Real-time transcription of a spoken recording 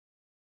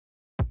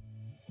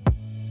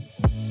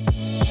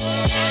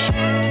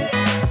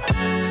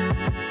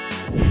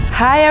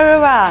Hi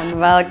everyone,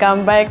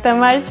 welcome back to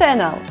my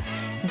channel.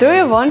 Do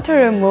you want to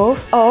remove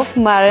off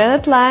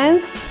marionette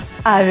lines?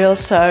 I will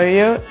show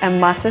you a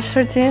massage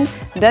routine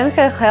that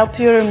can help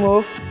you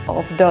remove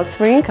off those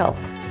wrinkles.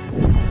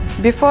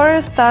 Before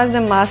you start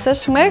the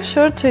massage, make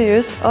sure to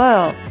use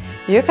oil.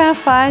 You can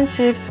find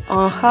tips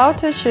on how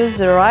to choose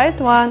the right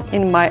one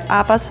in my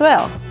app as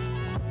well.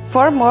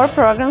 For more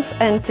programs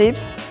and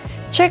tips,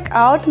 check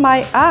out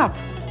my app.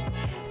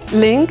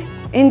 Link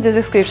in the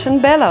description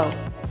below.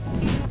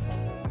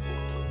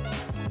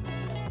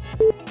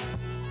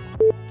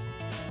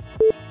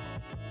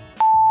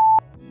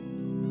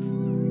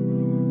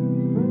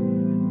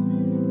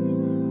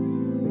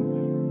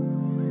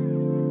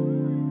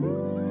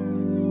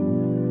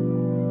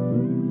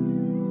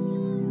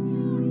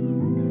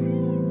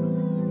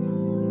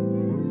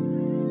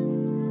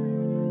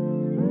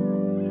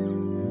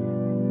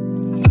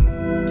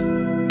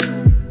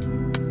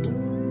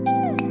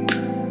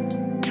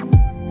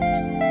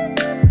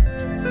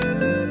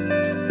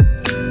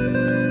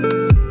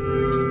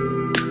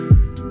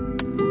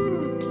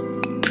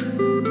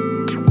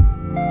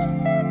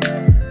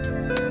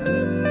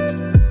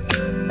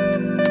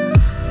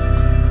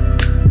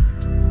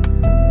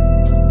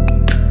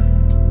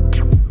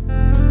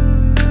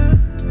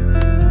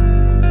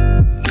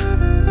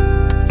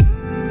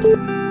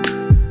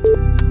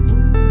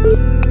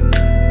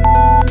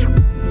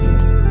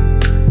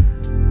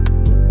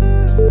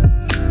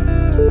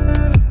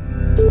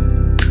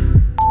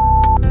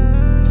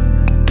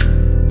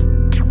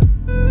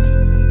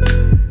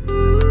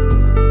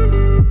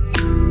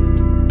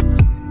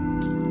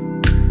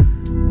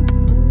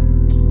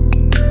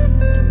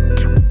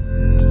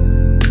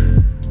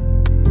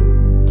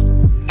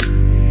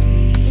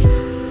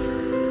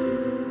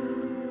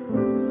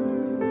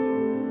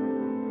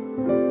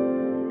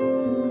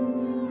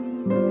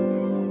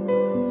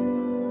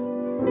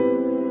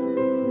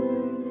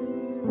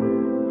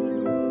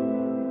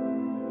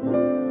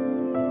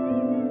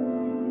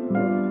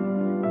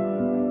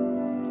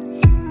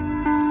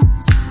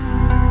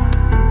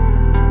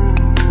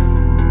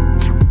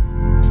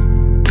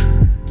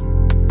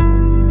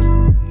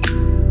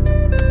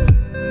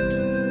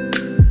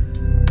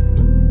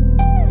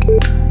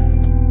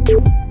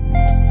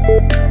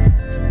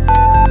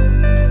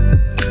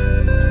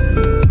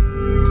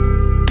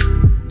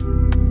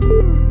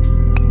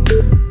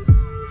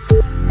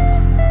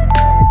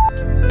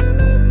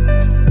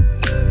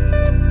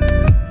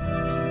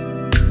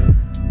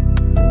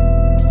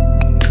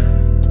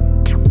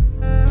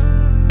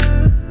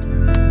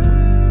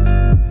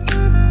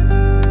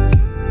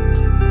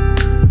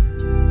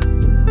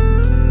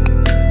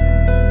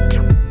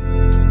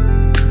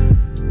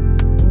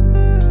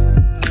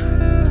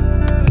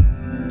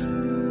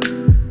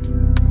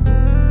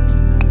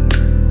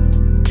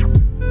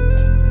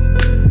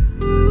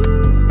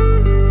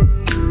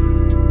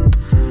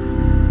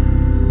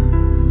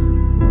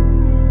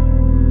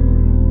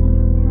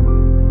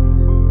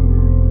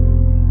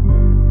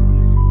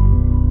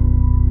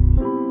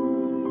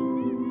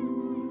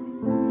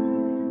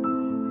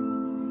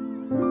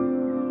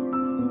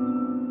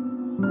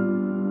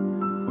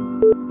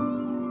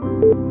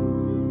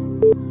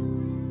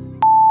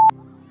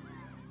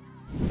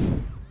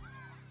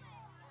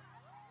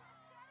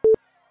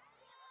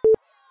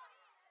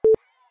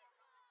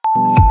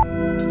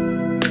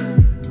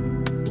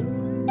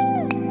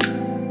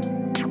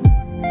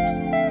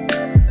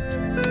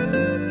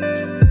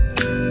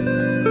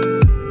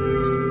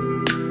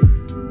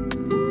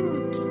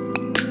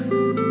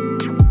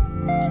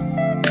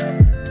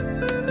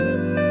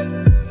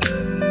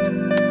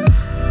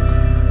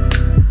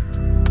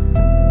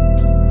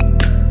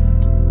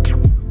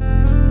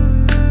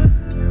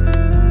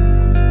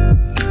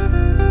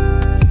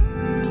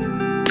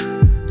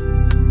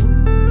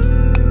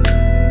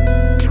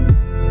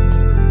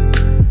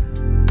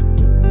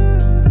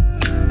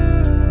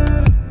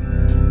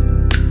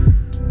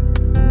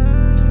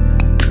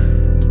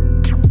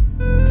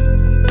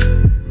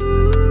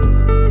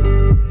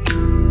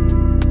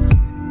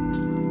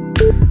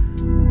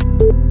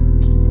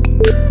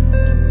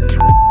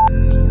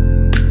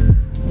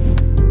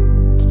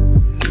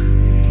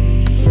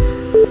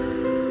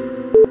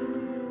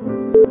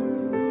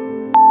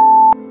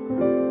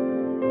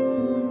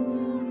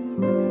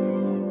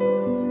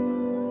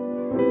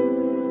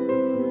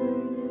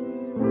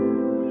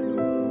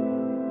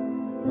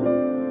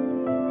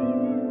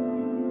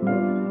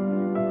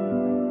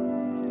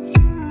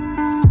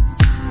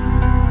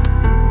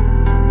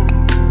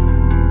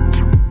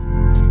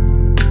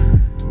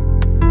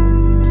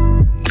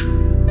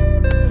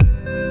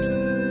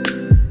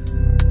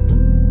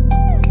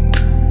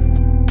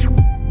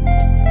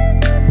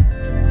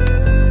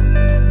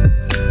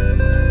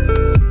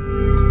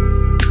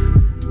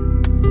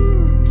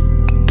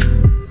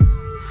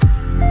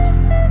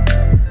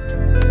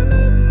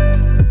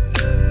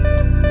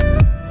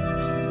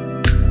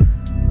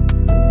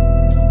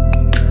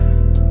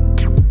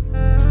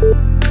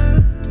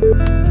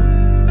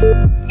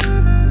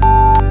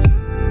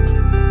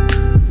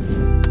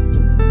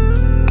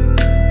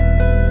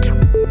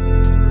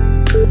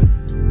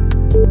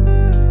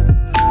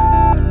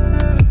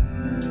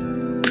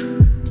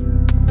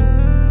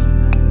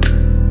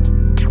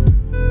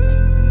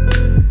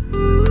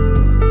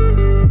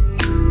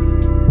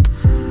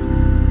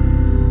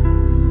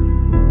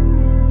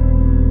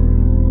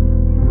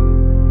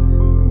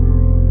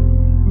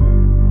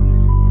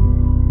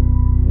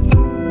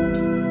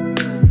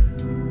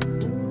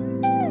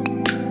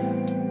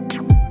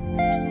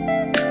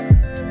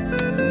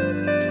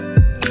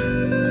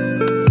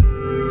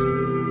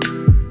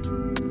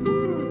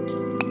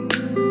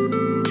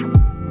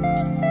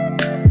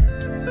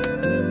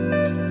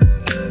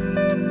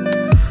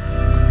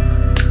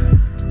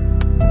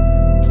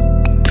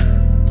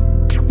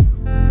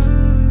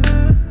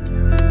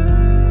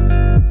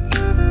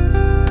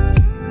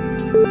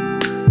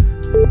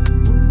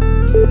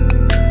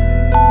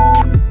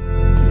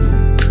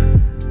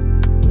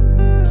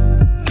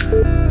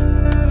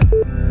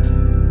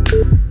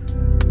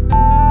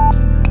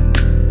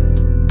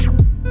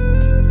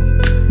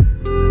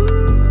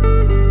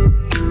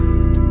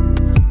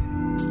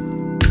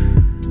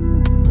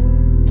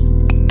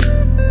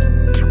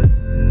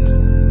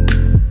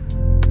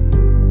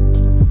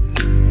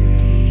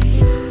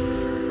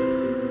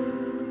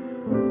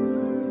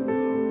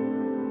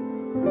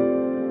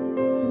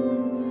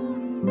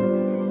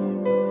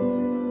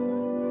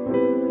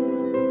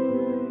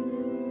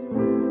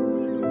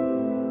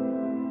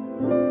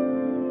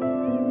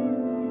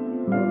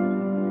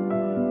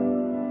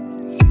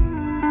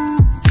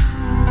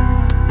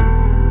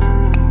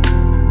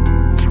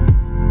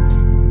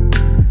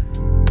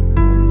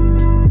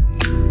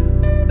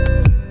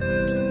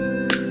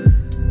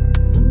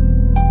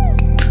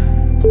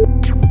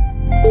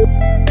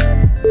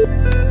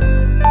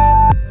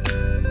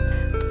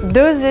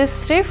 Do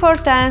this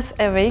 3-4 times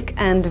a week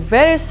and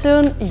very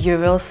soon you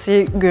will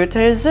see good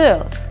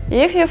results.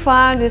 If you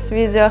found this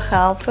video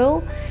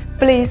helpful,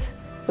 please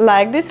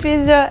like this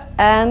video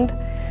and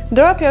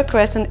drop your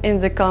question in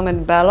the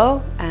comment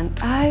below and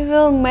I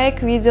will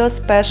make video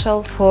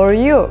special for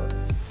you.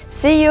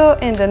 See you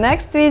in the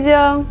next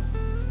video!